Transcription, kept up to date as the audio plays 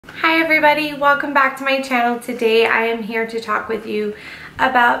Hi everybody, welcome back to my channel. Today I am here to talk with you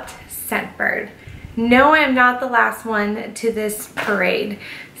about Scentbird. No, I'm not the last one to this parade.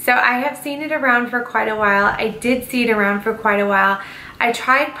 So I have seen it around for quite a while. I did see it around for quite a while. I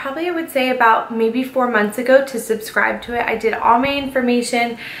tried probably, I would say about maybe 4 months ago to subscribe to it. I did all my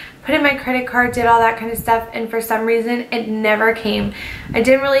information, put in my credit card, did all that kind of stuff, and for some reason it never came. I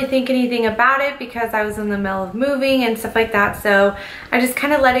didn't really think anything about it because I was in the middle of moving and stuff like that, so I just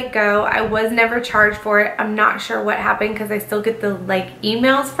kind of let it go. I was never charged for it. I'm not sure what happened because I still get the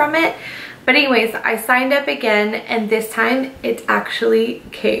emails from it. But anyways, I signed up again and this time it actually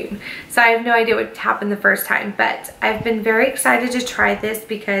came. So I have no idea what happened the first time, but I've been very excited to try this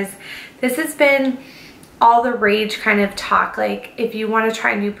because this has been all the rage kind of talk. Like if you want to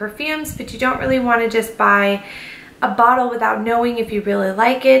try new perfumes but you don't really want to just buy a bottle without knowing if you really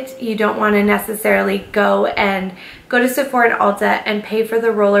like it, you don't want to necessarily go to Sephora and Ulta and pay for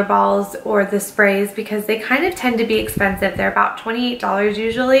the roller balls or the sprays because they kind of tend to be expensive. They're about $28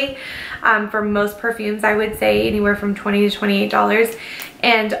 usually. For most perfumes, I would say anywhere from $20 to $28.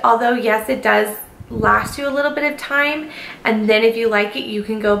 And although yes, it does last you a little bit of time, and then if you like it you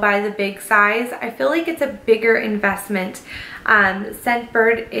can go buy the big size, I feel like it's a bigger investment.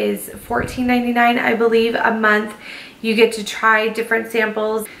 Scentbird is $14.99 I believe a month. You get to try different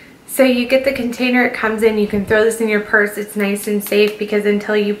samples. So you get the container it comes in, you can throw this in your purse. It's nice and safe because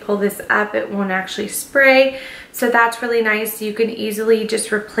until you pull this up it won't actually spray. So that's really nice. You can easily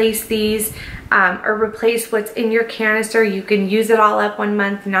just replace these or replace what's in your canister. You can use it all up 1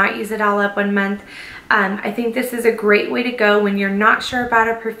 month, not use it all up 1 month. I think this is a great way to go when you're not sure about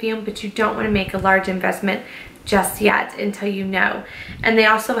a perfume but you don't want to make a large investment just yet until you know. And they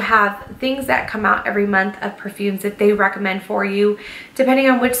also have things that come out every month of perfumes that they recommend for you depending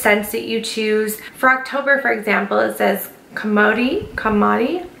on which scents that you choose. For October, for example, it says Commodity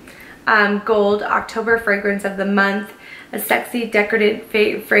Gold October fragrance of the month. A sexy decorative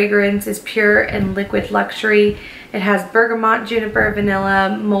fragrance is pure and liquid luxury. It has bergamot, juniper,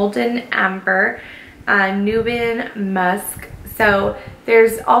 vanilla, molten amber, Nubian musk. So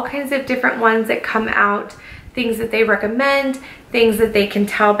there's all kinds of different ones that come out, things that they recommend, things that they can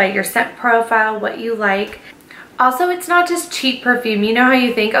tell by your scent profile what you like. Also, it's not just cheap perfume. You know how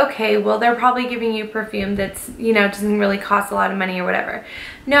you think, okay, well, they're probably giving you perfume that's, you know, doesn't really cost a lot of money or whatever.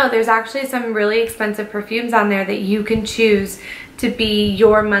 No, there's actually some really expensive perfumes on there that you can choose to be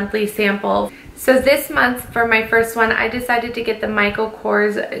your monthly sample. So this month, for my first one, I decided to get the Michael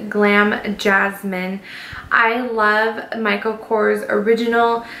Kors Glam Jasmine. I love Michael Kors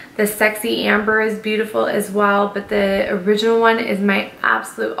original. The sexy amber is beautiful as well, but the original one is my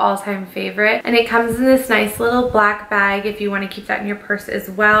absolute all-time favorite. And it comes in this nice little black bag if you want to keep that in your purse as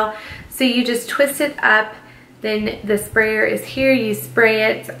well. So you just twist it up, then the sprayer is here, you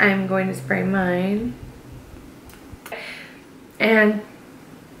spray it. I'm going to spray mine. And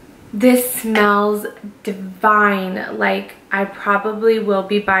this smells divine. Like I probably will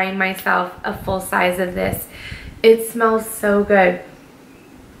be buying myself a full size of this. It smells so good.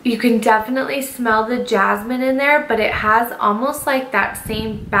 You can definitely smell the jasmine in there, but it has almost like that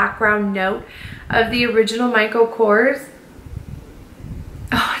same background note of the original Michael Kors.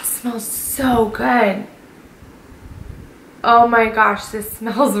 Oh, it smells so good. Oh my gosh, this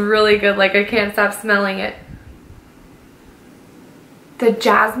smells really good. Like I can't stop smelling it. The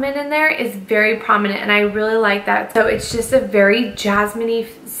jasmine in there is very prominent and I really like that. So it's just a very jasmine-y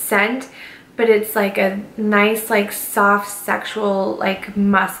scent, but it's like a nice, like soft, sexual, like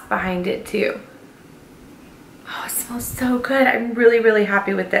musk behind it too. Oh, it smells so good. I'm really, really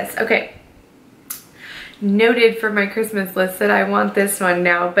happy with this. Okay. Noted for my Christmas list that I want this one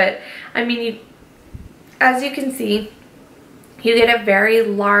now, but I mean, as you can see, you get a very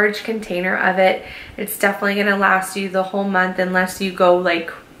large container of it. It's definitely gonna last you the whole month unless you go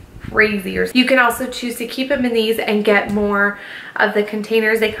like crazy. Or you can also choose to keep them in these and get more of the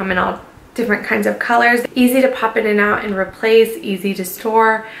containers. They come in all different kinds of colors. Easy to pop in and out and replace, easy to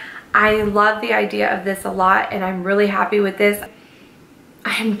store. I love the idea of this a lot and I'm really happy with this.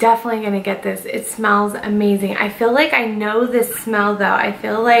 I'm definitely gonna get this. It smells amazing. I feel like I know this smell though. I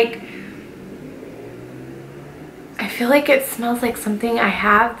feel like it smells like something I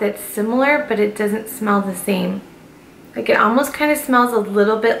have that's similar, but it doesn't smell the same. Like it almost kind of smells a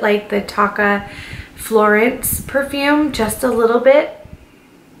little bit like the Taka Florence perfume, just a little bit.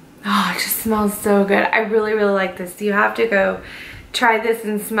 Oh, it just smells so good. I really, really like this. You have to go try this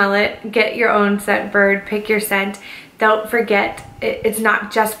and smell it. Get your own Scentbird, pick your scent. Don't forget, it's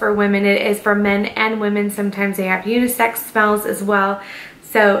not just for women, it is for men and women. Sometimes they have unisex smells as well.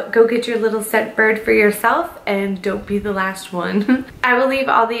 So go get your little Scentbird for yourself and don't be the last one. I will leave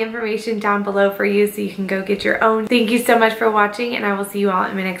all the information down below for you so you can go get your own. Thank you so much for watching, and I will see you all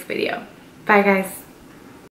in my next video. Bye guys.